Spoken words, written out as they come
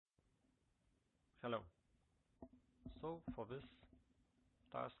Hello. So for this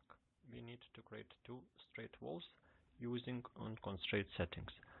task we need to create two straight walls using unconstrained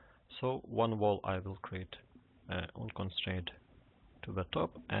settings. So one wall I will create unconstrained to the top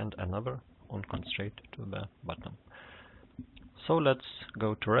and another unconstrained to the bottom. So let's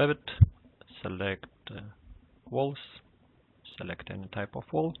go to Revit, select walls, select any type of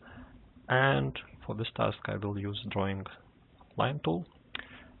wall, and for this task I will use drawing line tool,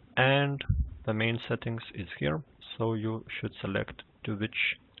 and the main settings is here, so you should select to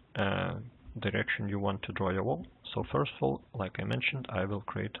which direction you want to draw your wall. So first of all, like I mentioned, I will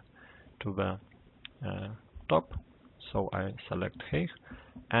create to the top, so I select height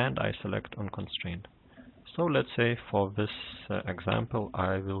and I select unconstrained. So let's say for this example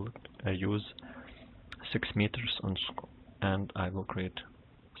I will use 6 meters and I will create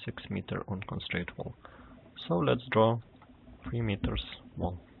 6 meter unconstrained wall. So let's draw 3 meters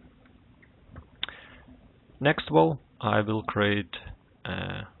wall. Next wall I will create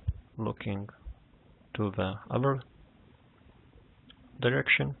looking to the other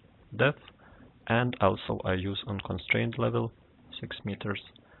direction, depth, and also I use unconstrained level 6 meters,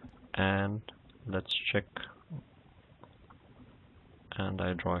 and let's check, and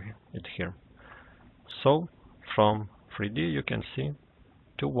I draw it here. So from 3D you can see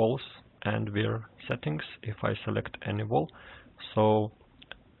two walls and their settings. If I select any wall, so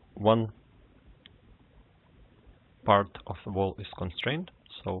one part of the wall is constrained,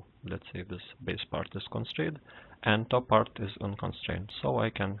 so let's say this base part is constrained and top part is unconstrained, so I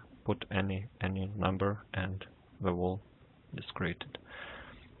can put any number and the wall is created.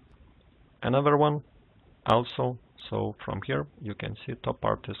 Another one also, so from here you can see top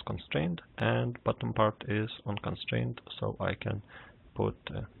part is constrained and bottom part is unconstrained, so I can put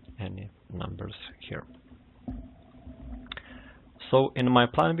any numbers here. So in my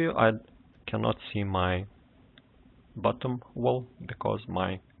plan view I cannot see my bottom wall because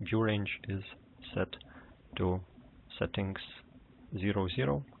my view range is set to settings 0,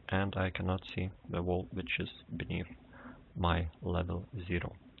 0, and I cannot see the wall which is beneath my level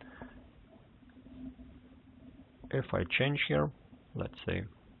 0. If I change here, let's say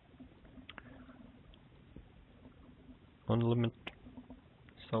unlimit,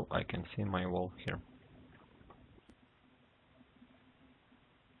 so I can see my wall here.